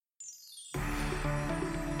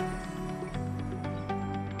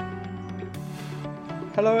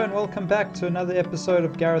Hello and welcome back to another episode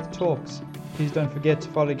of Gareth Talks. Please don't forget to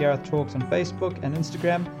follow Gareth Talks on Facebook and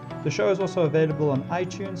Instagram. The show is also available on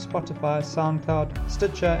iTunes, Spotify, SoundCloud,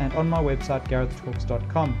 Stitcher, and on my website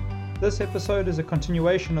garethtalks.com. This episode is a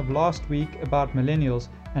continuation of last week about millennials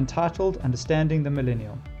and titled Understanding the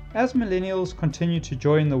Millennial. As millennials continue to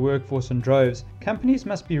join the workforce in droves, companies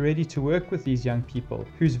must be ready to work with these young people,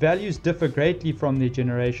 whose values differ greatly from their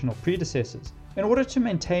generational predecessors. In order to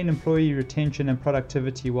maintain employee retention and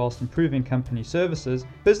productivity whilst improving company services,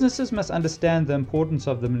 businesses must understand the importance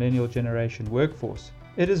of the millennial generation workforce.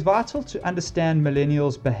 It is vital to understand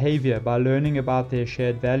millennials' behavior by learning about their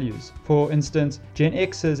shared values. For instance, Gen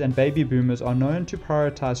Xers and baby boomers are known to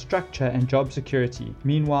prioritize structure and job security.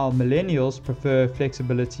 Meanwhile, millennials prefer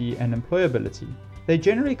flexibility and employability. They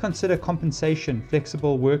generally consider compensation,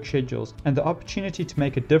 flexible work schedules, and the opportunity to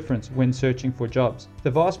make a difference when searching for jobs.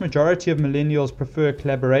 The vast majority of millennials prefer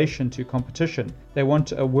collaboration to competition. They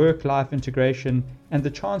want a work-life integration and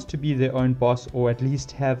the chance to be their own boss or at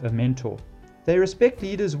least have a mentor. They respect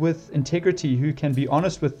leaders with integrity who can be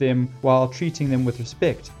honest with them while treating them with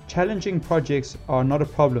respect. Challenging projects are not a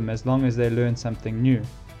problem as long as they learn something new.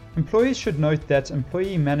 Employees should note that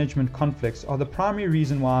employee management conflicts are the primary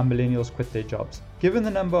reason why millennials quit their jobs. Given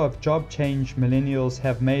the number of job change millennials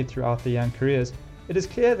have made throughout their young careers, it is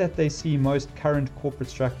clear that they see most current corporate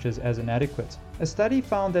structures as inadequate. A study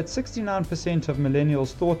found that 69% of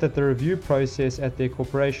millennials thought that the review process at their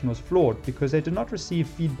corporation was flawed because they did not receive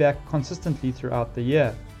feedback consistently throughout the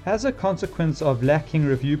year. As a consequence of lacking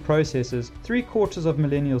review processes, 3/4 of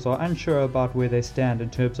millennials are unsure about where they stand in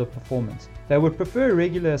terms of performance. They would prefer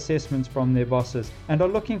regular assessments from their bosses and are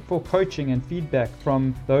looking for coaching and feedback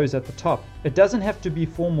from those at the top. It doesn't have to be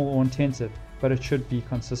formal or intensive, but it should be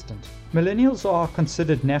consistent. Millennials are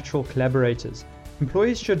considered natural collaborators.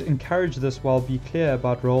 Employees should encourage this while be clear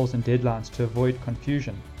about roles and deadlines to avoid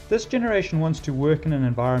confusion. This generation wants to work in an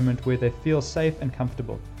environment where they feel safe and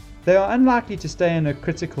comfortable. They are unlikely to stay in a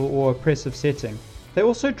critical or oppressive setting. They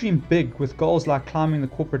also dream big with goals like climbing the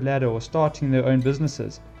corporate ladder or starting their own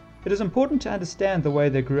businesses. It is important to understand the way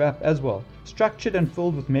they grew up as well, structured and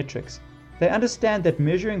filled with metrics. They understand that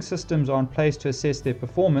measuring systems are in place to assess their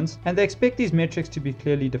performance, and they expect these metrics to be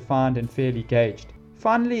clearly defined and fairly gauged.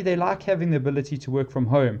 Finally, they like having the ability to work from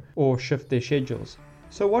home or shift their schedules.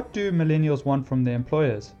 So what do millennials want from their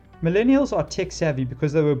employers? Millennials are tech savvy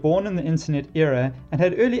because they were born in the internet era and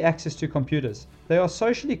had early access to computers. They are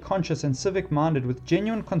socially conscious and civic-minded with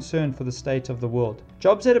genuine concern for the state of the world.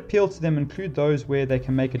 Jobs that appeal to them include those where they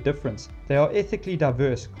can make a difference. They are ethically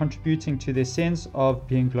diverse, contributing to their sense of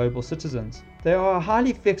being global citizens. They are a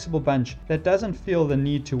highly flexible bunch that doesn't feel the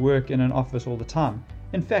need to work in an office all the time.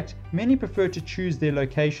 In fact, many prefer to choose their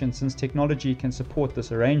location since technology can support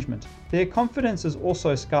this arrangement. Their confidence is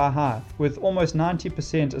also sky high, with almost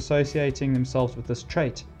 90% associating themselves with this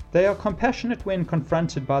trait. They are compassionate when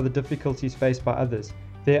confronted by the difficulties faced by others.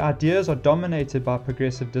 Their ideas are dominated by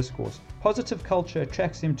progressive discourse. Positive culture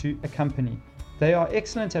attracts them to a company. They are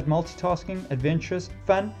excellent at multitasking, adventurous,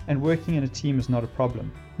 fun, and working in a team is not a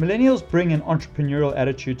problem. Millennials bring an entrepreneurial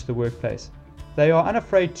attitude to the workplace. They are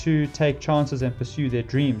unafraid to take chances and pursue their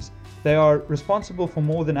dreams. They are responsible for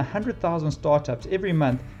more than 100,000 startups every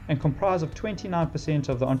month and comprise of 29%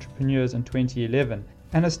 of the entrepreneurs in 2011,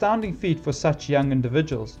 an astounding feat for such young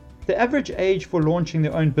individuals. The average age for launching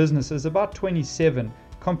their own business is about 27,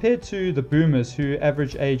 compared to the boomers whose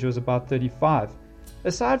average age was about 35.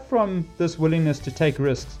 Aside from this willingness to take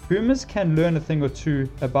risks, boomers can learn a thing or two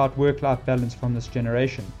about work-life balance from this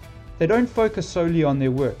generation. They don't focus solely on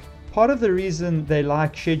their work. Part of the reason they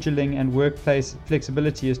like scheduling and workplace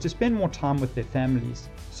flexibility is to spend more time with their families.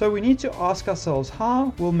 So we need to ask ourselves,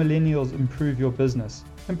 how will millennials improve your business?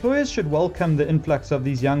 Employers should welcome the influx of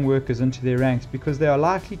these young workers into their ranks because they are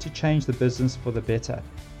likely to change the business for the better.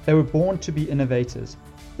 They were born to be innovators.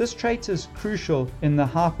 This trait is crucial in the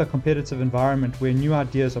hyper-competitive environment where new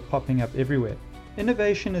ideas are popping up everywhere.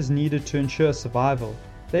 Innovation is needed to ensure survival.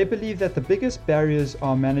 They believe that the biggest barriers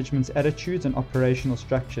are management's attitudes and operational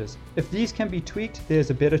structures. If these can be tweaked, there's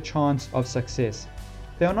a better chance of success.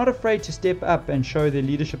 They are not afraid to step up and show their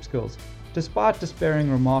leadership skills. Despite despairing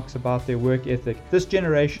remarks about their work ethic, this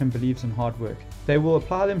generation believes in hard work. They will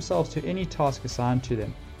apply themselves to any task assigned to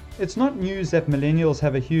them. It's not news that millennials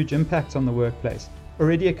have a huge impact on the workplace,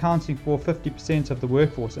 already accounting for 50% of the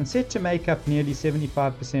workforce and set to make up nearly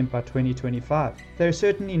 75% by 2025. They are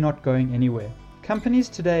certainly not going anywhere. Companies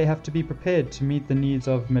today have to be prepared to meet the needs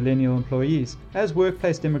of millennial employees. As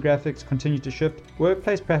workplace demographics continue to shift,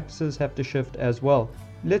 workplace practices have to shift as well.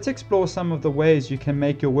 Let's explore some of the ways you can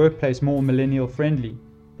make your workplace more millennial friendly.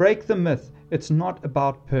 Break the myth, it's not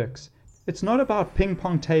about perks. It's not about ping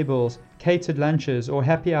pong tables, catered lunches, or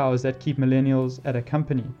happy hours that keep millennials at a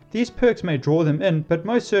company. These perks may draw them in, but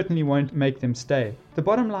most certainly won't make them stay. The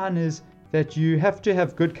bottom line is that you have to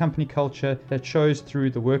have good company culture that shows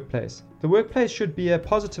through the workplace. The workplace should be a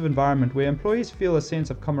positive environment where employees feel a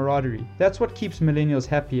sense of camaraderie. That's what keeps millennials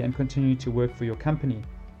happy and continue to work for your company.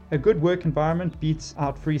 A good work environment beats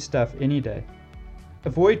out free stuff any day.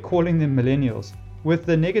 Avoid calling them millennials. With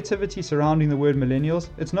the negativity surrounding the word millennials,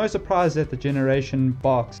 it's no surprise that the generation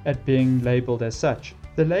balks at being labeled as such.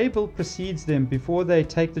 The label precedes them before they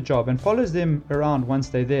take the job and follows them around once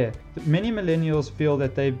they're there. Many millennials feel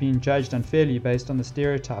that they've been judged unfairly based on the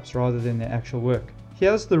stereotypes rather than their actual work.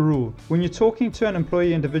 Here's the rule: when you're talking to an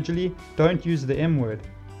employee individually, don't use the M word.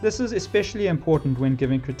 This is especially important when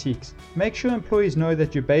giving critiques. Make sure employees know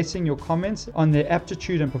that you're basing your comments on their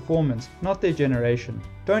aptitude and performance, not their generation.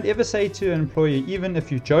 Don't ever say to an employee, even if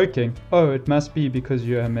you're joking, "Oh, it must be because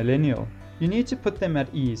you're a millennial." You need to put them at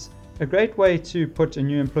ease. A great way to put a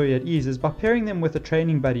new employee at ease is by pairing them with a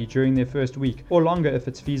training buddy during their first week, or longer if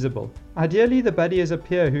it's feasible. Ideally, the buddy is a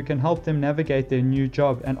peer who can help them navigate their new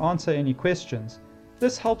job and answer any questions.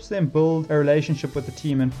 This helps them build a relationship with the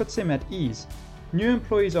team and puts them at ease. New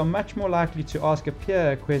employees are much more likely to ask a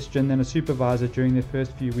peer a question than a supervisor during their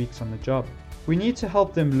first few weeks on the job. We need to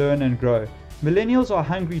help them learn and grow. Millennials are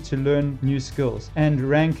hungry to learn new skills and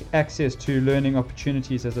rank access to learning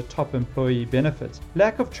opportunities as a top employee benefit.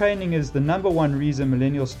 Lack of training is the number one reason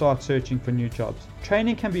millennials start searching for new jobs.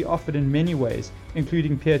 Training can be offered in many ways,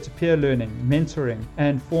 including peer-to-peer learning, mentoring,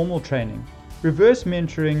 and formal training. Reverse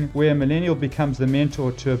mentoring, where a millennial becomes the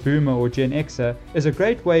mentor to a boomer or Gen Xer, is a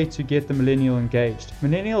great way to get the millennial engaged.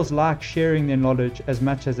 Millennials like sharing their knowledge as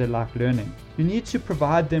much as they like learning. You need to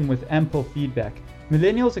provide them with ample feedback.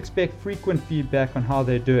 Millennials expect frequent feedback on how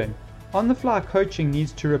they're doing. On-the-fly coaching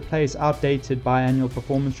needs to replace outdated biannual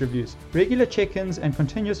performance reviews. Regular check-ins and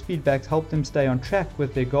continuous feedback help them stay on track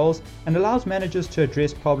with their goals and allows managers to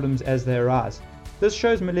address problems as they arise. This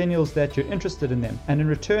shows millennials that you're interested in them, and in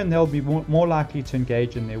return they'll be more likely to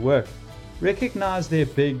engage in their work. Recognize their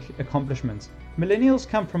big accomplishments. Millennials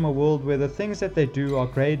come from a world where the things that they do are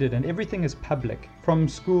graded and everything is public. From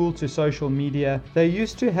school to social media, they're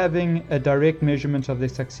used to having a direct measurement of their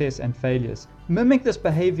success and failures. Mimic this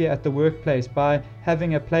behavior at the workplace by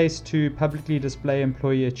having a place to publicly display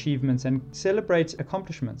employee achievements and celebrate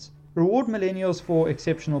accomplishments. Reward millennials for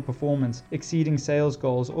exceptional performance, exceeding sales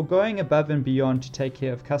goals, or going above and beyond to take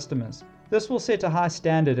care of customers. This will set a high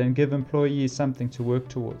standard and give employees something to work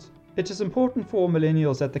towards. It is important for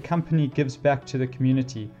millennials that the company gives back to the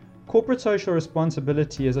community. Corporate social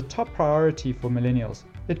responsibility is a top priority for millennials.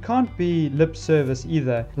 It can't be lip service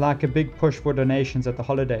either, like a big push for donations at the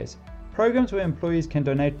holidays. Programs where employees can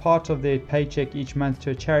donate part of their paycheck each month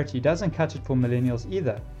to a charity doesn't cut it for millennials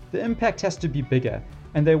either. The impact has to be bigger,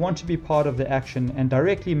 and they want to be part of the action and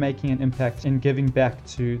directly making an impact in giving back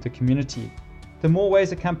to the community. The more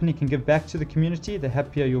ways a company can give back to the community, the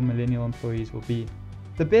happier your millennial employees will be.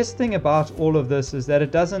 The best thing about all of this is that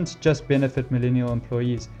it doesn't just benefit millennial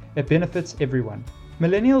employees, it benefits everyone.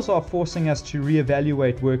 Millennials are forcing us to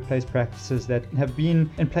reevaluate workplace practices that have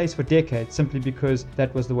been in place for decades simply because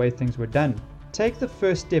that was the way things were done. Take the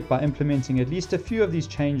first step by implementing at least a few of these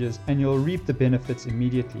changes and you'll reap the benefits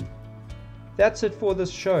immediately. That's it for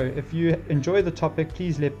this show. If you enjoy the topic,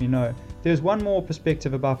 please let me know. There's one more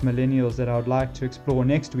perspective about millennials that I would like to explore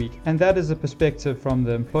next week, and that is a perspective from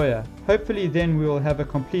the employer. Hopefully then we will have a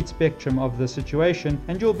complete spectrum of the situation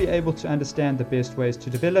and you'll be able to understand the best ways to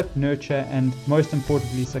develop, nurture, and most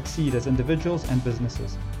importantly succeed as individuals and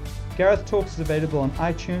businesses. Gareth Talks is available on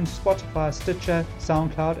iTunes, Spotify, Stitcher,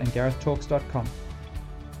 SoundCloud, and garethtalks.com.